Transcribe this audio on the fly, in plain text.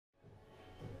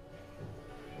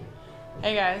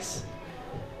Hey guys.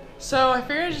 So I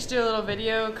figured I'd just do a little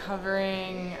video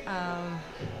covering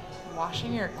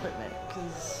washing your equipment,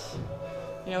 because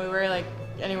we wear like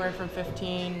anywhere from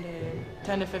 10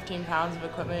 to 15 pounds of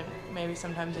equipment, maybe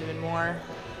sometimes even more,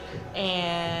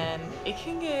 and it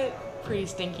can get pretty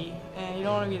stinky, and you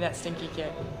don't want to be that stinky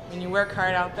kid. I mean, you work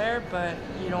hard out there, but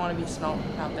you don't want to be smelt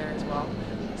out there as well.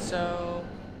 So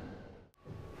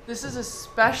this is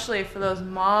especially for those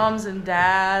moms and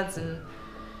dads and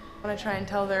want to try and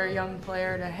tell their young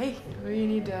player to, hey, you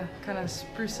need to kind of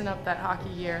sprucing up that hockey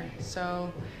gear.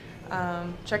 So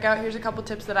check out, here's a couple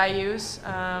tips that I use.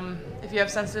 If you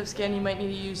have sensitive skin, you might need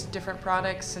to use different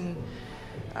products and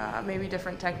maybe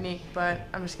different technique, but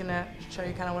I'm just gonna show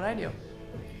you kind of what I do.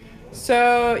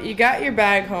 So you got your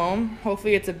bag home,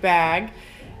 hopefully it's a bag,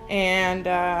 and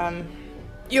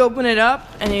you open it up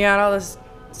and you got all this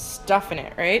stuff in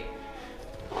it, right?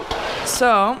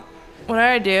 So what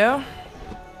I do,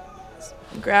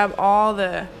 grab all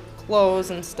the clothes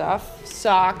and stuff,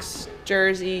 socks,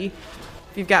 jersey.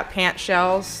 If you've got pant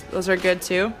shells, those are good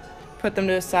too. Put them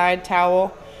to the side,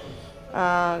 towel,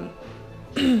 and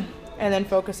then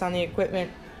focus on the equipment.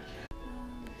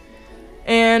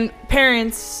 And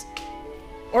parents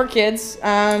or kids,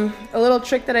 a little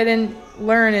trick that I didn't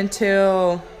learn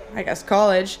until, I guess,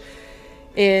 college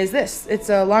is this. It's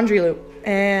a laundry loop,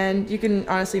 and you can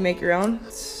honestly make your own.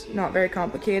 It's not very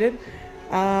complicated.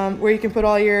 Where you can put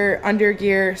all your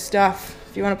undergear stuff.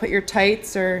 If you want to put your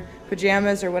tights or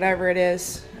pajamas or whatever it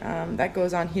is, that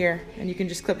goes on here, and you can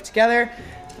just clip it together.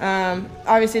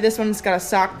 Obviously this one's got a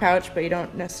sock pouch, but you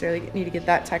don't necessarily need to get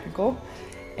that technical.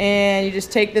 And you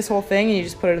just take this whole thing and you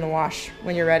just put it in the wash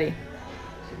when you're ready.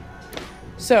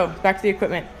 So back to the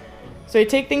equipment. So you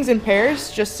take things in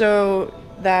pairs just so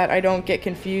that I don't get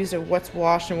confused of what's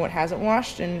washed and what hasn't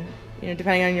washed, and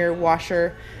depending on your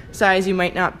washer size, you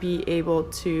might not be able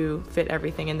to fit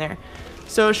everything in there.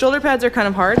 So shoulder pads are kind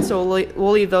of hard, so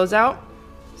we'll leave those out.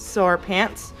 So our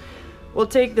pants, we'll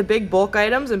take the big bulk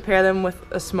items and pair them with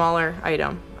a smaller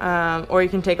item, or you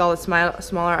can take all the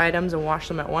smaller items and wash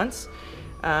them at once.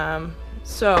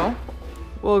 So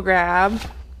we'll grab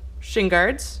shin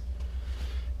guards,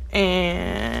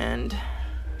 and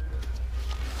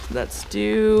let's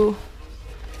do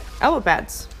elbow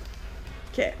pads.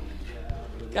 Okay.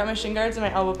 Got my shin guards and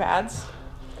my elbow pads,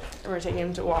 and we're taking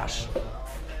them to wash.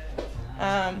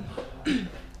 I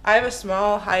have a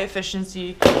small, high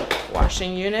efficiency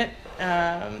washing unit,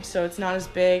 so it's not as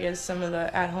big as some of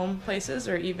the at-home places,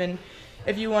 or even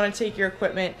if you want to take your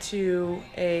equipment to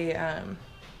a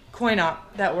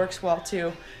coin-op, that works well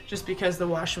too, just because the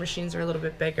washing machines are a little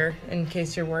bit bigger in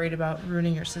case you're worried about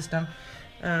ruining your system.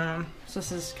 So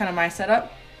this is kind of my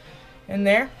setup in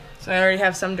there. So I already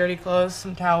have some dirty clothes,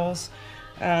 some towels.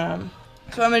 So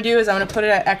what I'm going to do is I'm going to put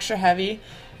it at extra heavy,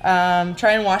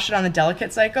 try and wash it on the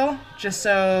delicate cycle, just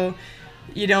so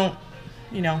you don't,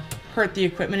 hurt the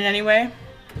equipment in any way.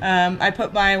 I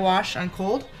put my wash on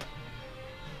cold,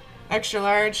 extra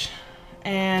large,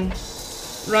 and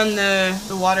run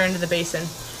the water into the basin.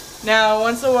 Now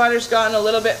once the water's gotten a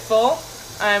little bit full,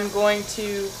 I'm going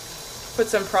to put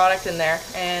some product in there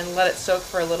and let it soak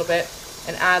for a little bit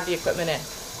and add the equipment in.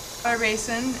 Our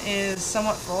basin is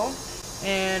somewhat full,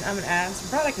 and I'm going to add some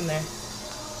product in there.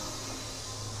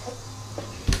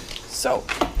 So,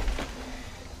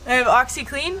 I have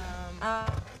OxiClean.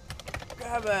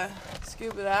 Grab a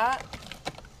scoop of that.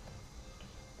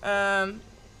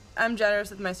 I'm generous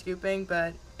with my scooping,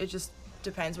 but it just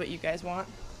depends what you guys want.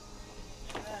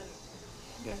 I'm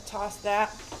going to toss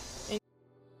that in.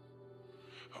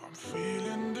 I'm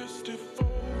feeling this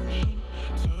devotion,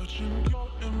 touching your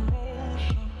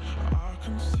emotion. I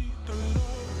can see the love.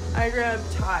 I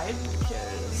grabbed Tide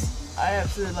because I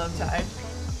absolutely love Tide.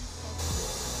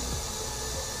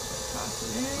 Toss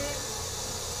it in.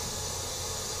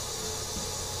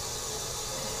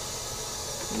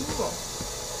 Ooh.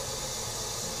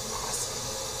 Awesome.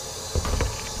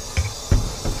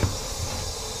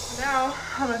 Now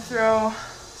I'm going to throw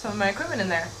some of my equipment in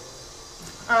there.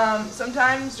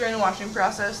 Sometimes during the washing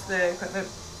process the equipment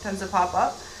tends to pop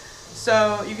up.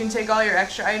 So you can take all your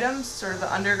extra items, sort of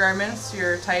the undergarments,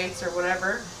 your tights or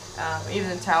whatever, even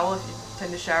a towel if you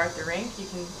tend to shower at the rink, you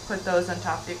can put those on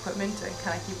top of the equipment to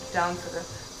kind of keep it down for the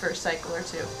first cycle or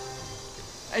two.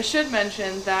 I should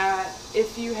mention that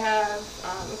if you have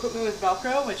equipment with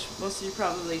Velcro, which most of you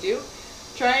probably do,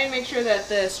 try and make sure that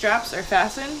the straps are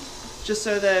fastened, just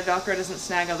so the Velcro doesn't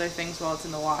snag other things while it's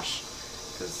in the wash,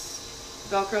 because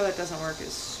Velcro that doesn't work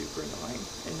is super annoying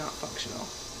and not functional.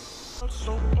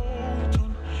 So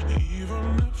open,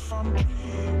 even if I'm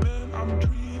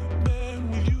dreaming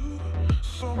with you.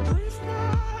 So breathe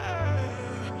my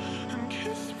air and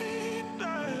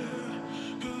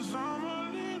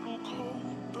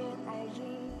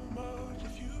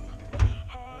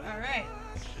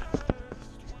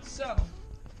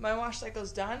my wash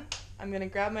cycle's done, I'm gonna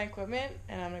grab my equipment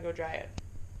and I'm gonna go dry it.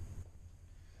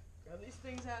 Grab these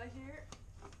things out of here.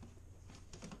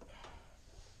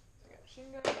 I got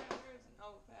shin guards and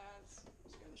elbow pads.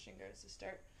 Just grab the shin guards to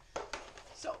start.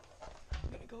 So, I'm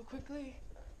gonna go quickly.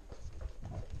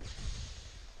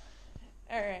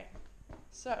 Alright,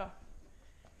 so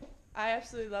I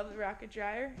absolutely love the rocket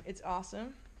dryer. It's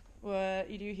awesome. What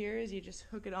you do here is you just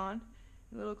hook it on,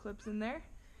 little clips in there,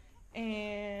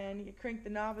 and you crank the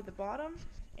knob at the bottom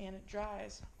and it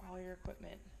dries all your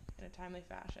equipment in a timely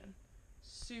fashion.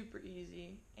 Super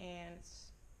easy, and it's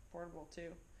portable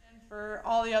too. And for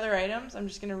all the other items, I'm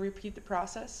just going to repeat the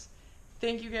process.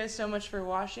 Thank you guys so much for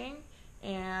watching,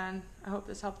 and I hope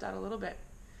this helped out a little bit.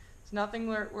 It's nothing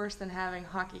worse than having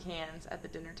hockey hands at the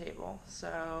dinner table,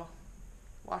 so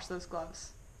wash those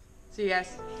gloves. See you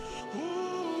guys.